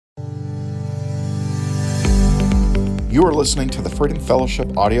You are listening to the Freedom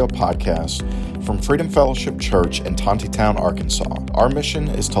Fellowship audio podcast from Freedom Fellowship Church in Tontitown, Arkansas. Our mission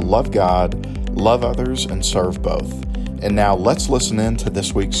is to love God, love others, and serve both. And now let's listen in to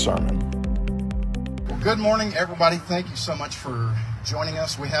this week's sermon. Well, good morning, everybody. Thank you so much for joining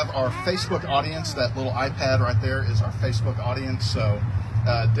us. We have our Facebook audience. That little iPad right there is our Facebook audience. So,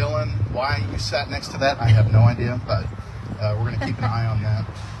 Dylan, why you sat next to that, I have no idea, but we're going to keep an eye on that.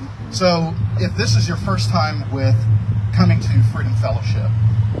 So, if this is your first time with coming to Freedom Fellowship,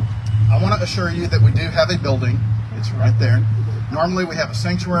 I want to assure you that we do have a building. It's right there. Normally we have a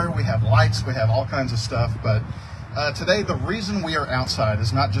sanctuary, we have lights, we have all kinds of stuff, but today the reason we are outside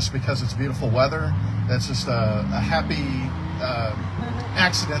is not just because it's beautiful weather. That's just a happy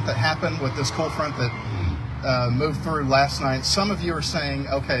accident that happened with this cold front that moved through last night. Some of you are saying,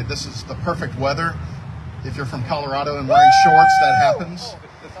 okay, this is the perfect weather. If you're from Colorado and wearing shorts, that happens.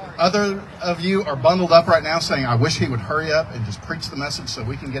 Other of you are bundled up right now saying, I wish he would hurry up and just preach the message so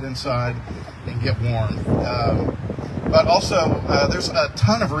we can get inside and get warm. But also, there's a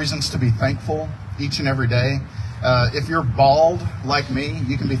ton of reasons to be thankful each and every day. If you're bald like me,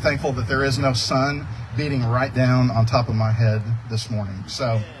 you can be thankful that there is no sun beating right down on top of my head this morning.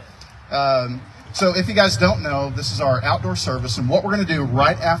 So if you guys don't know, this is our outdoor service, and what we're going to do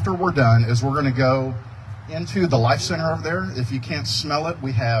right after we're done is we're going to go into the Life Center over there. If you can't smell it,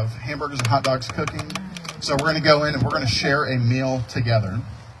 we have hamburgers and hot dogs cooking. So we're going to go in and we're going to share a meal together.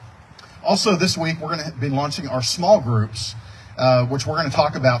 Also this week, we're going to be launching our small groups, which we're going to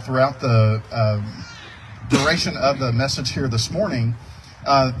talk about throughout the duration of the message here this morning.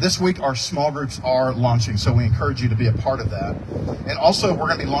 This week, our small groups are launching, so we encourage you to be a part of that. And also, we're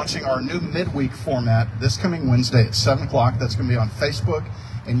going to be launching our new midweek format this coming Wednesday at 7 o'clock. That's going to be on Facebook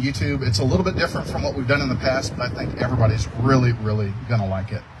and YouTube. It's a little bit different from what we've done in the past, but I think everybody's really, really going to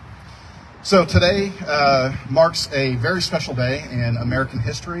like it. So today marks a very special day in American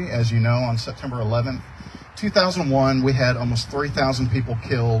history. As you know, on September 11th, 2001, we had almost 3,000 people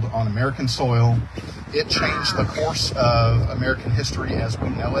killed on American soil. It changed the course of American history as we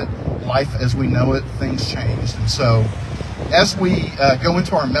know it, life as we know it. Things changed. And so as we go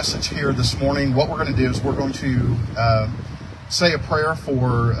into our message here this morning, what we're going to do is we're going to say a prayer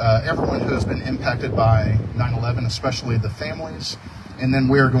for everyone who has been impacted by 9/11, especially the families, and then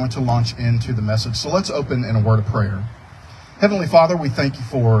we're going to launch into the message. So let's open in a word of prayer. Heavenly Father, we thank you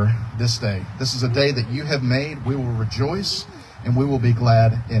for this day. This is a day that you have made. We will rejoice and we will be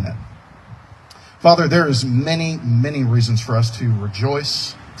glad in it. Father, there is many, many reasons for us to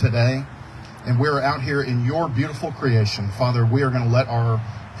rejoice today, and we're out here in your beautiful creation. Father, we are going to let our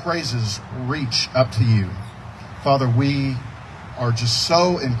praises reach up to you. Father, we are just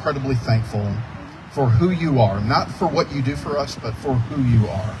so incredibly thankful for who you are, not for what you do for us, but for who you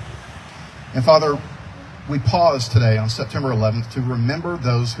are. And Father, we pause today on September 11th to remember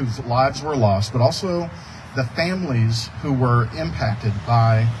those whose lives were lost, but also the families who were impacted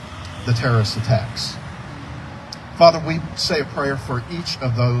by the terrorist attacks. Father, we say a prayer for each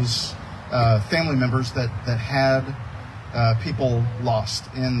of those family members that had people lost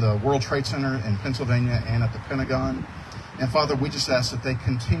in the World Trade Center in Pennsylvania and at the Pentagon. And Father, we just ask that they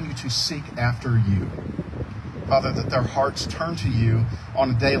continue to seek after you. Father, that their hearts turn to you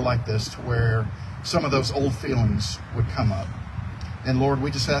on a day like this to where some of those old feelings would come up. And Lord, we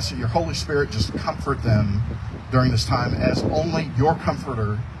just ask that your Holy Spirit just comfort them during this time as only your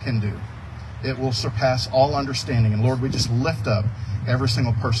comforter can do. It will surpass all understanding. And Lord, we just lift up every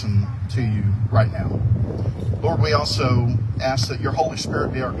single person to you right now. Lord, we also ask that your Holy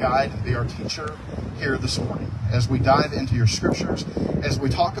Spirit be our guide and be our teacher here this morning as we dive into your scriptures, as we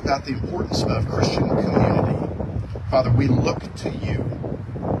talk about the importance of Christian community. Father, we look to you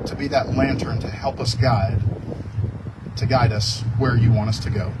to be that lantern to help us guide us where you want us to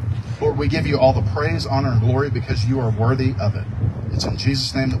go. Lord, we give you all the praise, honor, and glory because you are worthy of it. It's in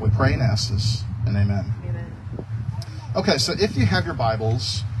Jesus' name that we pray and ask this, and amen. Amen. Okay, so if you have your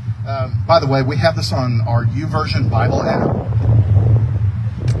Bibles, by the way, we have this on our YouVersion Bible app.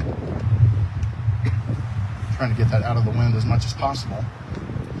 Trying to get that out of the wind as much as possible.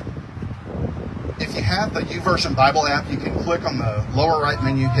 If you have the YouVersion Bible app, you can click on the lower right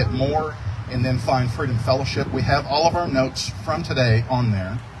menu, hit More, and then find Freedom Fellowship. We have all of our notes from today on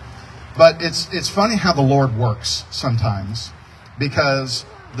there. But it's funny how the Lord works sometimes, because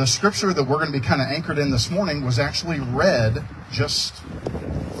the scripture that we're going to be kind of anchored in this morning was actually read just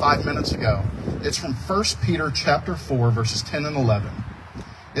 5 minutes ago. It's from 1 Peter chapter 4, verses 10 and 11.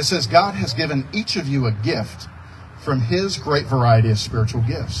 It says, God has given each of you a gift from his great variety of spiritual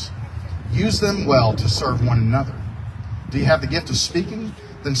gifts. Use them well to serve one another. Do you have the gift of speaking?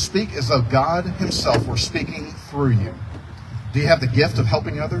 then speak as though God himself were speaking through you. Do you have the gift of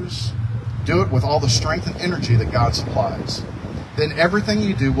helping others? Do it with all the strength and energy that God supplies. Then everything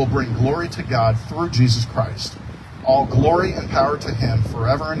you do will bring glory to God through Jesus Christ. All glory and power to him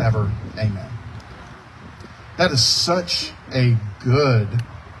forever and ever. Amen. That is such a good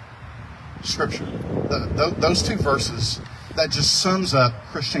scripture. Those two verses, that just sums up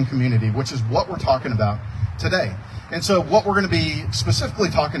Christian community, which is what we're talking about today. And so what we're going to be specifically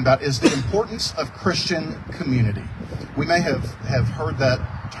talking about is the importance of Christian community. We may have heard that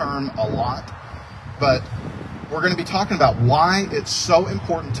term a lot, but we're going to be talking about why it's so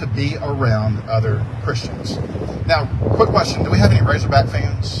important to be around other Christians. Now, quick question. Do we have any Razorback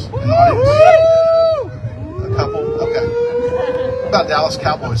fans in the audience? A couple? Okay. What about Dallas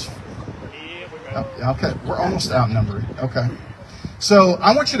Cowboys? Okay. We're almost outnumbered. Okay. So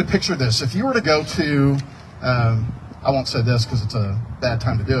I want you to picture this. If you were to go to, I won't say this because it's a bad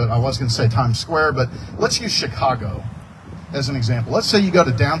time to do it. I was going to say Times Square, but let's use Chicago as an example. Let's say you go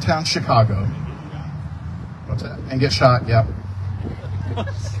to downtown Chicago. What's that? And get shot, yeah.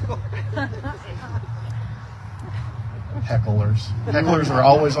 Hecklers are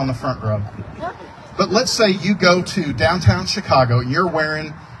always on the front row. But let's say you go to downtown Chicago and you're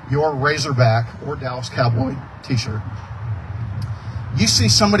wearing your Razorback or Dallas Cowboy t-shirt. You see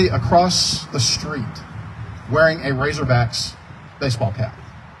somebody across the street wearing a Razorbacks baseball cap.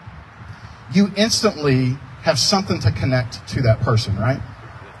 You instantly have something to connect to that person, right?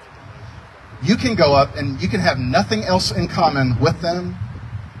 You can go up and you can have nothing else in common with them.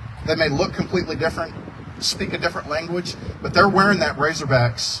 They may look completely different, speak a different language, but they're wearing that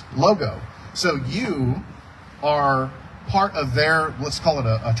Razorbacks logo. So you are part of their, let's call it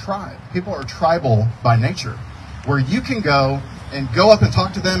a tribe. People are tribal by nature, where you can go up and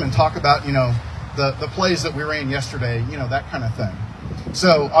talk to them and talk about, the plays that we ran yesterday, that kind of thing.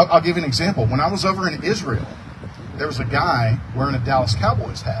 So I'll give you an example. When I was over in Israel, there was a guy wearing a Dallas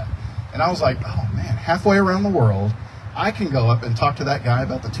Cowboys hat. And I was like, oh man, halfway around the world, I can go up and talk to that guy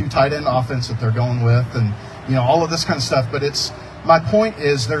about the 2 tight end offense that they're going with and, all of this kind of stuff. But my point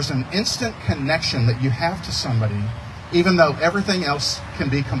is there's an instant connection that you have to somebody, even though everything else can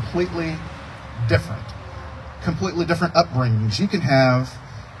be completely different upbringings. You can have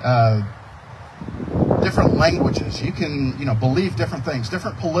different languages. You can, believe different things,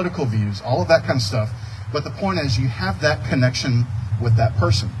 different political views, all of that kind of stuff. But the point is you have that connection with that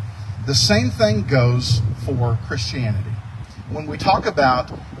person. The same thing goes for Christianity. When we talk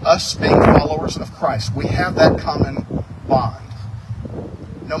about us being followers of Christ, we have that common bond.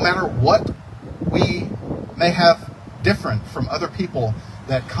 No matter what we may have different from other people,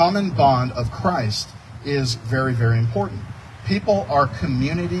 that common bond of Christ is very, very important. People are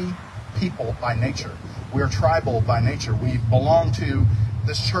community people by nature. We are tribal by nature. We belong to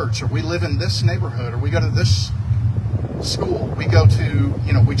this church, or we live in this neighborhood, or we go to this school. We go to,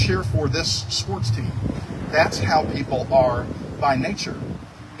 we cheer for this sports team. That's how people are by nature.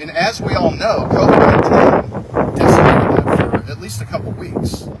 And as we all know, COVID-19 decimated that for at least a couple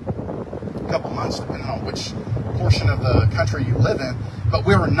weeks, a couple months, depending on which portion of the country you live in. But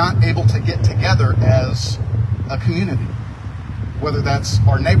we were not able to get together as a community, whether that's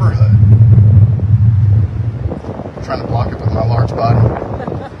our neighborhood. I'm trying to block it with my large body.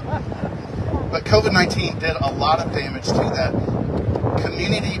 But COVID-19 did a lot of damage to that.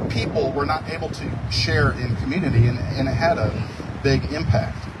 Community people were not able to share in community, and it had a big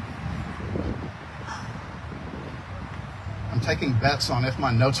impact. I'm taking bets on if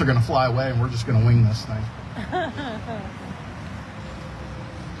my notes are going to fly away, and we're just going to wing this thing.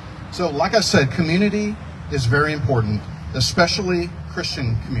 So, like I said, community is very important, especially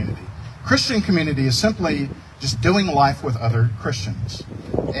Christian community. Christian community is simply just doing life with other Christians.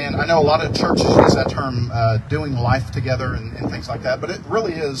 And I know a lot of churches use that term, doing life together and things like that, but it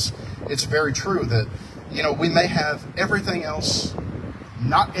really is, it's very true that, we may have everything else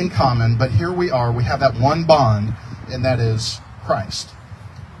not in common, but here we are, we have that one bond, and that is Christ.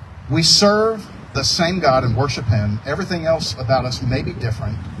 We serve the same God and worship Him. Everything else about us may be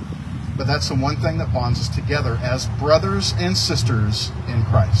different, but that's the one thing that bonds us together as brothers and sisters in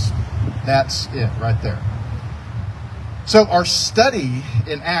Christ. That's it right there. So our study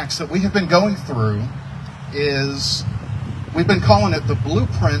in Acts that we have been going through is, we've been calling it the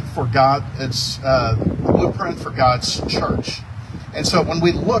blueprint for God. It's the blueprint for God's church. And so when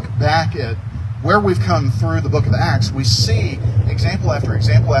we look back at where we've come through the book of Acts, we see example after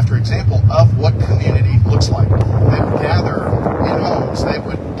example after example of what community looks like. They would gather in homes. They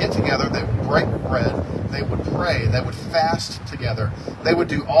would get together. They would break bread. They would pray. They would fast together. They would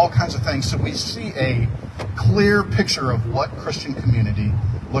do all kinds of things. So we see a clear picture of what Christian community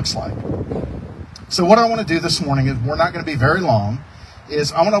looks like. So what I want to do this morning, is we're not going to be very long,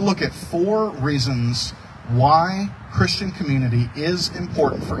 is I want to look at 4 reasons why Christian community is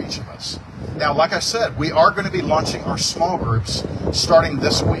important for each of us. Now, like I said, we are going to be launching our small groups starting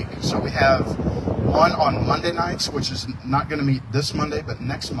this week. So we have one on Monday nights, which is not going to meet this Monday, but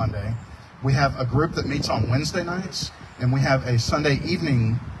next Monday. We have a group that meets on Wednesday nights, and we have a Sunday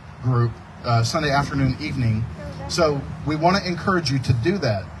evening group, Sunday afternoon evening. So we want to encourage you to do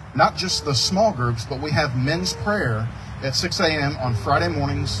that. Not just the small groups, but we have men's prayer at 6 a.m. on Friday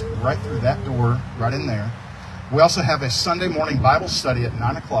mornings, right through that door, right in there. We also have a Sunday morning Bible study at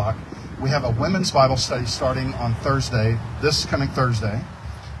 9 o'clock. We have a women's Bible study starting on Thursday, this coming Thursday.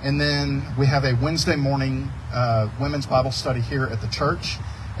 And then we have a Wednesday morning women's Bible study here at the church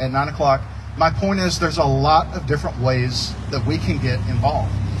at 9 o'clock. My point is there's a lot of different ways that we can get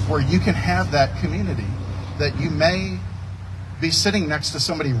involved, where you can have that community that you may be sitting next to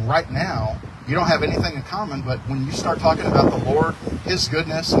somebody right now. You don't have anything in common, but when you start talking about the Lord, His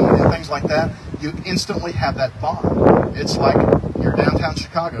goodness, and things like that, you instantly have that bond. It's like you're downtown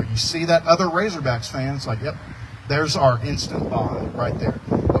Chicago. You see that other Razorbacks fan, it's like, yep, there's our instant bond right there.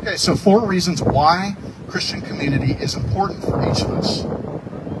 Okay, so 4 reasons why Christian community is important for each of us.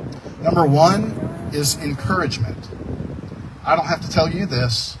 Number 1 is encouragement. I don't have to tell you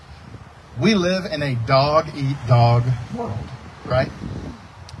this. We live in a dog-eat-dog world, right?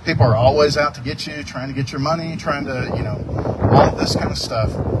 People are always out to get you, trying to get your money, trying to, all of this kind of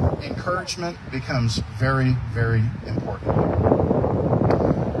stuff. Encouragement becomes very, very important.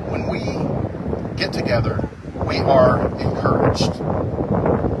 When we get together, we are encouraged.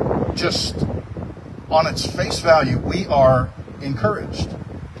 Just on its face value, we are encouraged.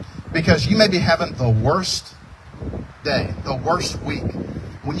 Because you may be having the worst day, the worst week.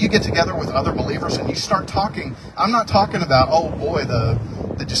 When you get together with other believers and you start talking, I'm not talking about, oh boy,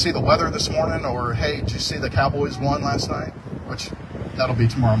 did you see the weather this morning? Or, hey, did you see the Cowboys won last night? Which, that'll be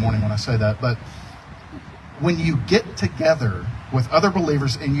tomorrow morning when I say that. But when you get together with other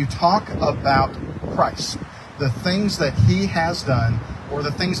believers and you talk about Christ, the things that He has done or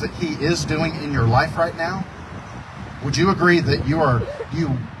the things that He is doing in your life right now, would you agree that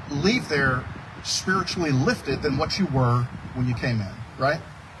you leave there spiritually lifted than what you were when you came in, right?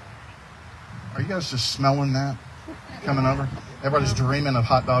 Are you guys just smelling that coming over? Everybody's dreaming of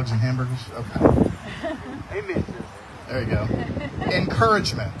hot dogs and hamburgers? Okay. Amen. There you go.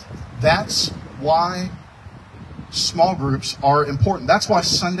 Encouragement. That's why small groups are important. That's why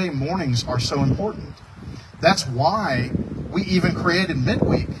Sunday mornings are so important. That's why we even created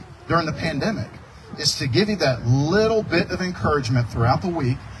midweek during the pandemic, is to give you that little bit of encouragement throughout the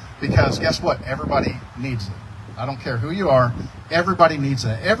week, because guess what? Everybody needs it. I don't care who you are. Everybody needs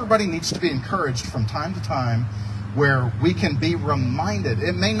it. Everybody needs to be encouraged from time to time, where we can be reminded.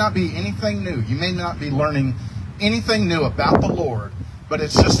 It may not be anything new. You may not be learning anything new about the Lord, but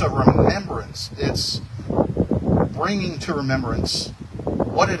it's just a remembrance. It's bringing to remembrance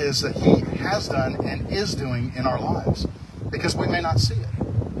what it is that He has done and is doing in our lives, because we may not see it.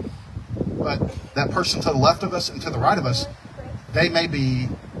 But that person to the left of us and to the right of us, they may be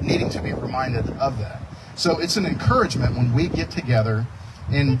needing to be reminded of that. So it's an encouragement when we get together,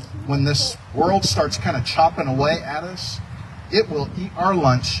 and when this world starts kind of chopping away at us, it will eat our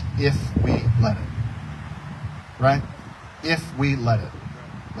lunch if we let it. Right? If we let it.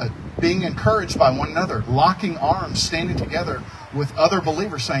 But being encouraged by one another, locking arms, standing together with other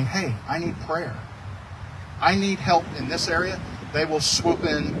believers saying, hey, I need prayer. I need help in this area. They will swoop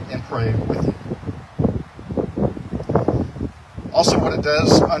in and pray with you. Also, what it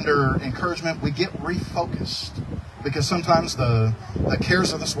does under encouragement, we get refocused. Because sometimes the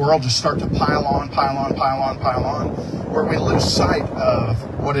cares of this world just start to pile on, where we lose sight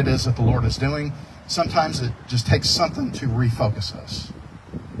of what it is that the Lord is doing. Sometimes it just takes something to refocus us.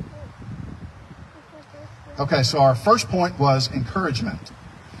 Okay, so our first point was encouragement.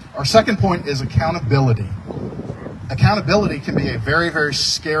 Our second point is accountability. Accountability can be a very, very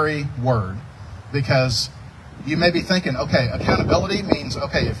scary word, because you may be thinking, okay, accountability means,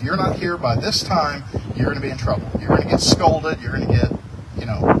 okay, if you're not here by this time, you're going to be in trouble. You're going to get scolded. You're going to get,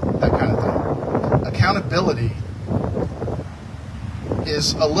 that kind of thing. Accountability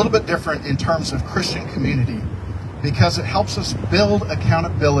is a little bit different in terms of Christian community, because it helps us build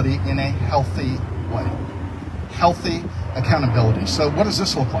accountability in a healthy way. Healthy accountability. So what does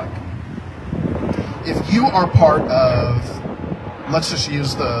this look like? If you are part of, let's just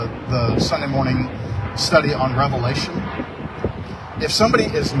use the Sunday morning study on Revelation. If somebody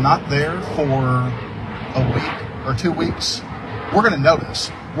is not there for a week or 2 weeks, we're going to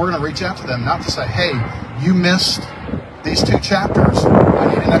notice. We're going to reach out to them, not to say, hey, you missed these 2 chapters.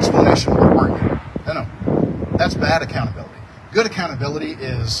 I need an explanation. Where were you? No. That's bad accountability. Good accountability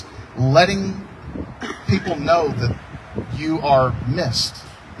is letting people know that you are missed.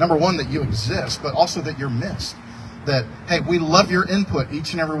 Number one, that you exist, but also that you're missed. That, hey, we love your input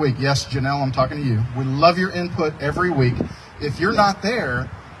each and every week. Yes, Janelle, I'm talking to you. We love your input every week. If you're not there,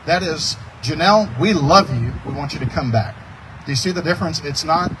 that is, Janelle, we love you. We want you to come back. Do you see the difference? It's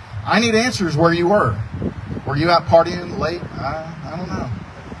not, I need answers where you were. Were you out partying late? I don't know.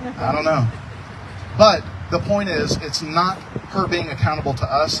 I don't know. But the point is, it's not her being accountable to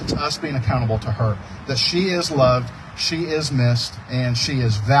us. It's us being accountable to her. That she is loved, she is missed, and she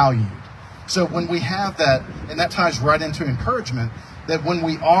is valued. So when we have that, and that ties right into encouragement, that when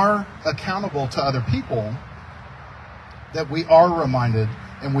we are accountable to other people, that we are reminded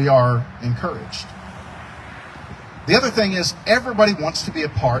and we are encouraged. The other thing is, everybody wants to be a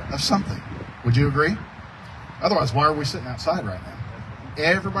part of something. Would you agree? Otherwise, why are we sitting outside right now?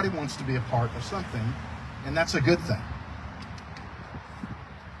 Everybody wants to be a part of something, and that's a good thing.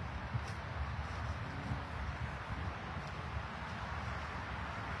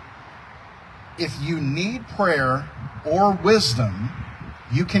 If you need prayer or wisdom,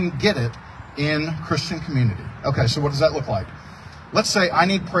 you can get it in Christian community. Okay, so what does that look like? Let's say I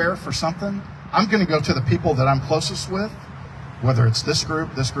need prayer for something. I'm going to go to the people that I'm closest with, whether it's this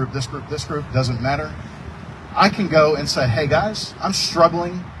group, this group, this group, this group, doesn't matter. I can go and say, hey guys, I'm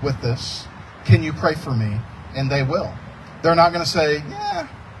struggling with this. Can you pray for me? And they will. They're not going to say, yeah,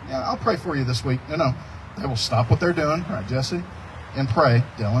 I'll pray for you this week. No. They will stop what they're doing, right, Jesse? And pray,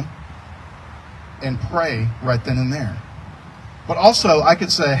 Dylan. And pray right then and there. But also, I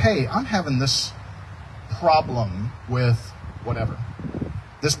could say, hey, I'm having this problem with whatever.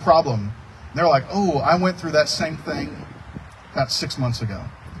 This problem. And they're like, oh, I went through that same thing about 6 months ago.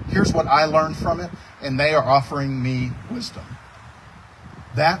 Here's what I learned from it. And they are offering me wisdom.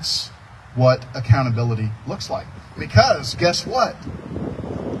 That's what accountability looks like. Because guess what?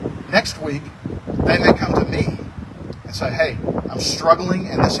 Next week, they may come to me and say, hey, I'm struggling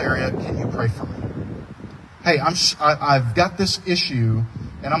in this area. Can you pray for me? Hey, I've got this issue,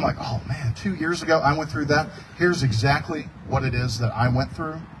 and I'm like, oh man, 2 years ago I went through that. Here's exactly what it is that I went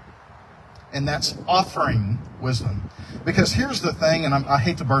through. And that's offering wisdom. Because here's the thing, and I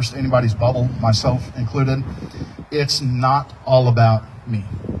hate to burst anybody's bubble, myself included. It's not all about me.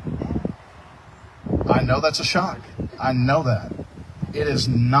 I know that's a shock. I know that. It is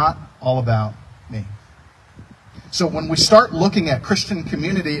not all about me. So when we start looking at Christian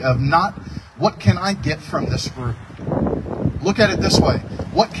community of not, what can I get from this group? Look at it this way.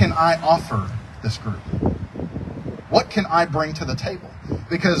 What can I offer this group? What can I bring to the table?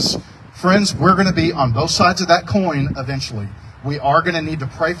 Because, friends, we're going to be on both sides of that coin eventually. We are going to need to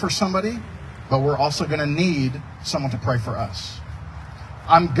pray for somebody, but we're also going to need someone to pray for us.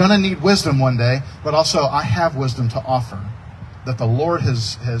 I'm going to need wisdom one day, but also I have wisdom to offer that the Lord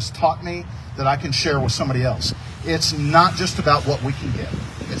has taught me that I can share with somebody else. It's not just about what we can get.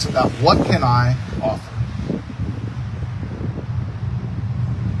 It's about what can I offer.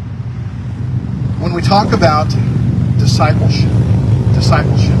 When we talk about discipleship,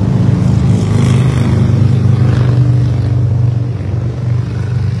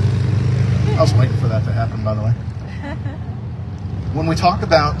 I was waiting for that to happen, by the way. When we talk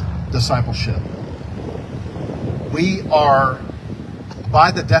about discipleship, we are,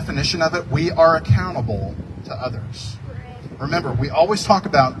 by the definition of it, we are accountable to others. Remember, we always talk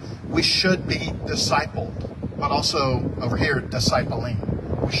about we should be discipled, but also over here, discipling.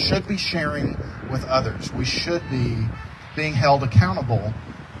 We should be sharing with others. We should be being held accountable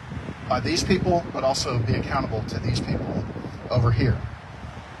by these people, but also be accountable to these people over here.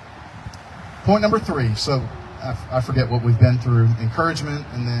 Point number 3. So I forget what we've been through. Encouragement,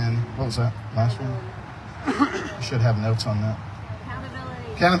 and then, what was that last one? You should have notes on that.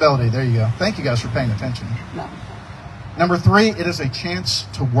 Accountability, there you go. Thank you guys for paying attention. Number 3, it is a chance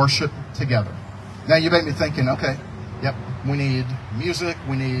to worship together. Now you may be thinking, okay, yep, we need music,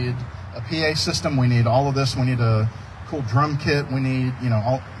 we need a PA system, we need all of this, we need a cool drum kit, we need,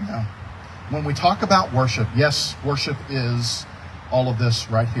 all. No. When we talk about worship, yes, worship is all of this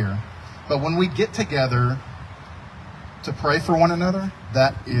right here. But when we get together to pray for one another,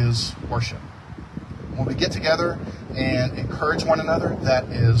 that is worship. When we get together and encourage one another, that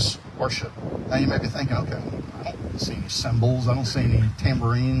is worship. Now you may be thinking, okay, I don't see any cymbals, I don't see any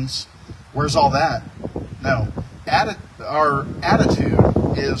tambourines. Where's all that? No. Our attitude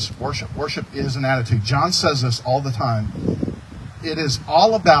is worship. Worship is an attitude. John says this all the time. It is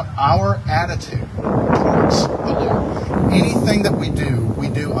all about our attitude towards the Lord. Anything that we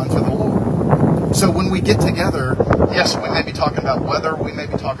do unto the Lord. So when we get together, Yes, we may be talking about weather, we may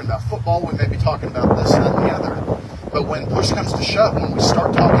be talking about football, we may be talking about this, that, and the other. But when push comes to shove, when we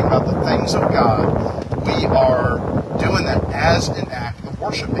start talking about the things of God, we are doing that as an act of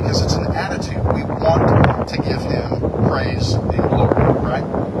worship because it's an attitude. We want to give Him praise and glory,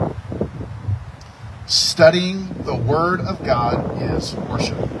 right? Studying the Word of God is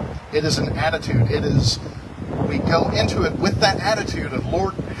worship. It is an attitude. It is, we go into it with that attitude of,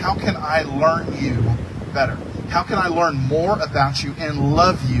 Lord, how can I learn you better? How can I learn more about you and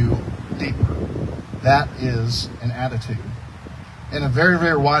love you deeper? That is an attitude. And a very,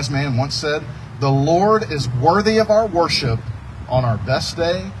 very wise man once said, the Lord is worthy of our worship on our best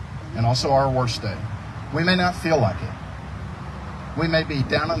day and also our worst day. We may not feel like it. We may be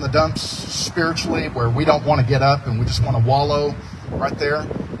down in the dumps spiritually where we don't want to get up and we just want to wallow right there.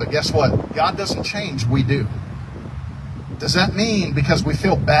 But guess what? God doesn't change. We do. Does that mean because we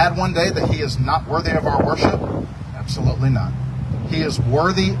feel bad one day that He is not worthy of our worship? Absolutely not. He is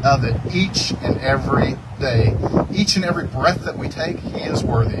worthy of it each and every day. Each and every breath that we take, He is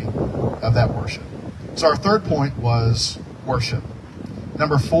worthy of that worship. So our third point was worship.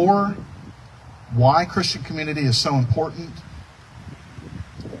 Number 4, why Christian community is so important.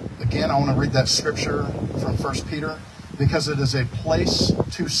 Again, I want to read that scripture from 1 Peter because it is a place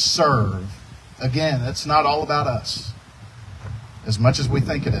to serve. Again, it's not all about us. As much as we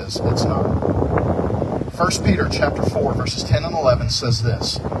think it is, it's not. 1 Peter chapter 4, verses 10 and 11 says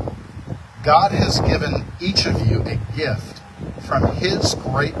this: God has given each of you a gift from His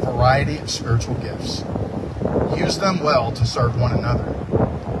great variety of spiritual gifts. Use them well to serve one another.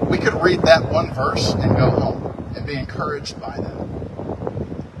 We could read that one verse and go home and be encouraged by that.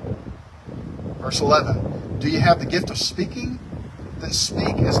 Verse 11, do you have the gift of speaking? Then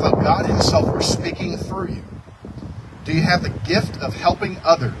speak as though God Himself were speaking through you. Do you have the gift of helping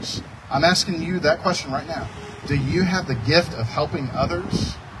others? I'm asking you that question right now. Do you have the gift of helping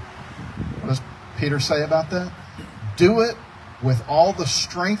others? What does Peter say about that? Do it with all the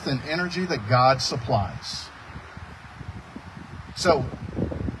strength and energy that God supplies. So,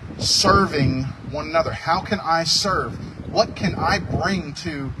 serving one another. How can I serve? What can I bring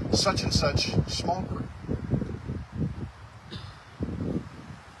to such and such small group?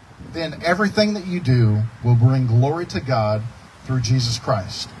 Then everything that you do will bring glory to God through Jesus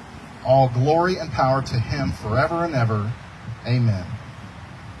Christ. All glory and power to Him forever and ever. Amen.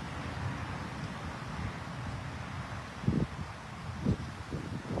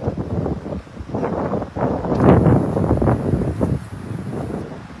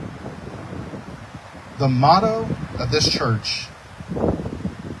 The motto of this church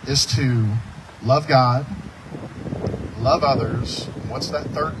is to love God, love others. What's that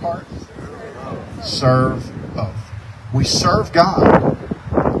third part? Serve both. We serve God,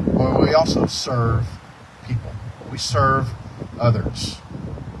 but we also serve people. We serve others.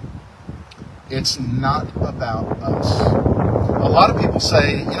 It's not about us. A lot of people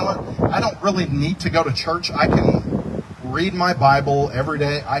say, you know what, I don't really need to go to church. I can read my Bible every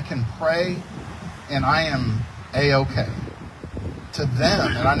day. I can pray, and I am A-okay. To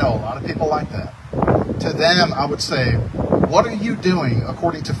them, and I know a lot of people like that, to them I would say, what are you doing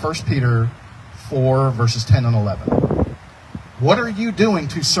according to 1 Peter 4, verses 10 and 11? What are you doing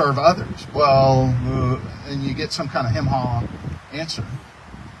to serve others? Well, and you get some kind of hem-haw answer.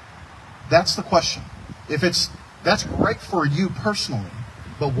 That's the question. That's great for you personally,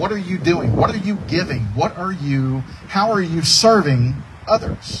 but what are you doing? What are you giving? How are you serving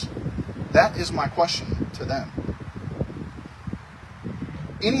others? That is my question to them.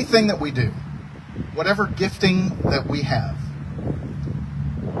 Anything that we do, whatever gifting that we have.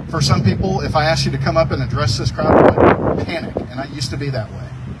 For some people, if I asked you to come up and address this crowd, I would panic, and I used to be that way.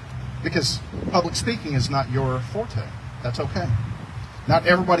 Because public speaking is not your forte. That's okay. Not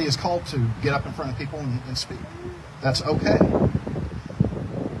everybody is called to get up in front of people and speak. That's okay.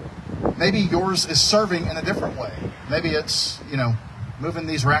 Maybe yours is serving in a different way. Maybe it's, moving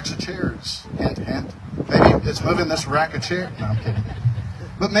these racks of chairs. Hint, hint. Maybe it's moving this rack of chairs. No, I'm kidding.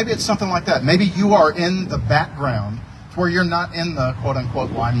 But maybe it's something like that. Maybe you are in the background to where you're not in the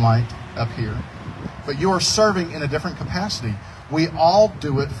quote-unquote limelight up here. But you are serving in a different capacity. We all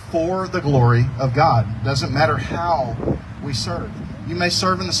do it for the glory of God. It doesn't matter how we serve. You may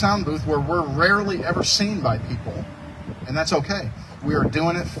serve in the sound booth where we're rarely ever seen by people. And that's okay. We are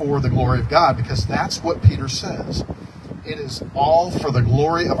doing it for the glory of God because that's what Peter says. It is all for the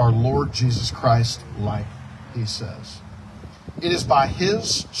glory of our Lord Jesus Christ, like he says. It is by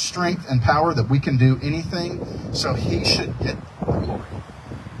His strength and power that we can do anything, so He should get the glory.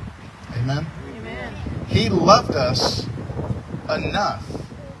 Amen? Amen. He loved us enough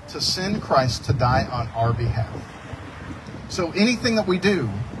to send Christ to die on our behalf. So anything that we do,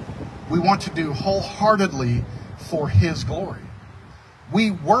 we want to do wholeheartedly for His glory.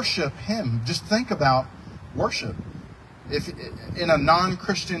 We worship Him. Just think about worship. If in a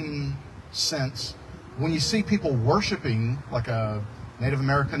non-Christian sense, when you see people worshiping like a Native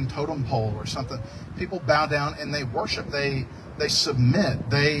American totem pole or something, people bow down and they worship. They submit.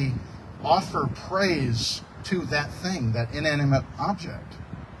 They offer praise to that thing, that inanimate object.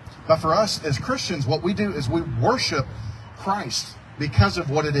 But for us as Christians, what we do is we worship Christ because of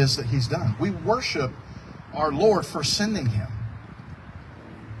what it is that He's done. We worship our Lord for sending Him.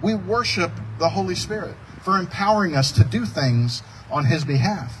 We worship the Holy Spirit for empowering us to do things on His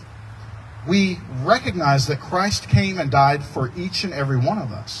behalf. We recognize that Christ came and died for each and every one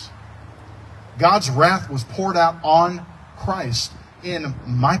of us. God's wrath was poured out on Christ in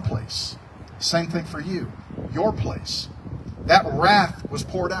my place. Same thing for you, your place. That wrath was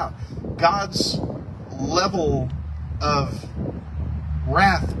poured out. God's level of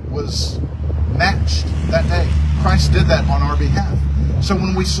wrath was matched that day. Christ did that on our behalf. So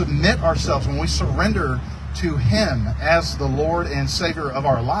when we submit ourselves, when we surrender to Him as the Lord and Savior of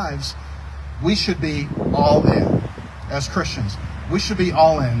our lives, we should be all in as Christians. We should be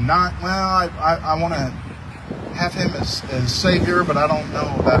all in. Not, well, I want to have Him as Savior, but I don't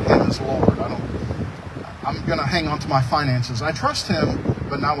know about Him as Lord. I'm going to hang on to my finances. I trust Him,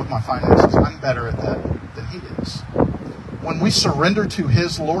 but not with my finances. I'm better at that than He is. When we surrender to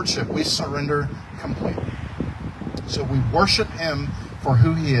His Lordship, we surrender completely. So we worship Him for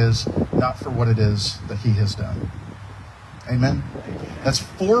who He is, not for what it is that He has done. Amen? That's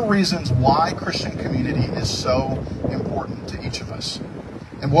 4 reasons why Christian community is so important to each of us.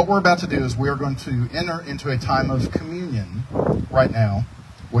 And what we're about to do is we are going to enter into a time of communion right now,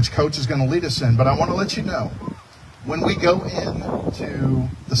 which Coach is going to lead us in. But I want to let you know, when we go in to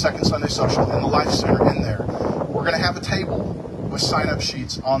the Second Sunday Social in the Life Center in there, we're going to have a table with sign-up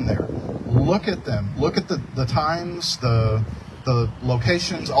sheets on there. Look at them. Look at the times, the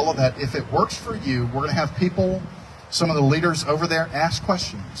locations, all of that. If it works for you, we're going to have people, some of the leaders over there, ask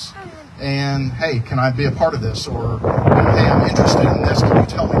questions. And, hey, can I be a part of this? Or, hey, I'm interested in this. Can you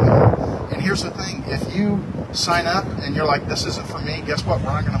tell me more? And here's the thing. If you sign up and you're like, this isn't for me, guess what?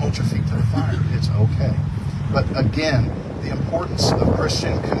 We're not going to hold your feet to the fire. It's okay. But again, the importance of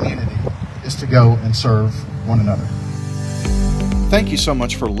Christian community is to go and serve one another. Thank you so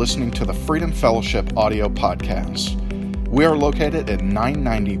much for listening to the Freedom Fellowship audio podcast. We are located at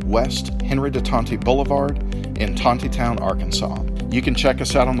 990 West Henry de Tonti Boulevard in Tontitown, Arkansas. You can check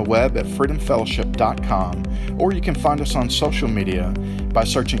us out on the web at freedomfellowship.com, or you can find us on social media by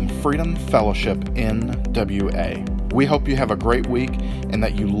searching Freedom Fellowship NWA. We hope you have a great week and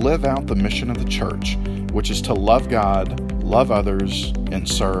that you live out the mission of the church, which is to love God, love others, and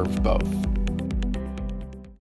serve both.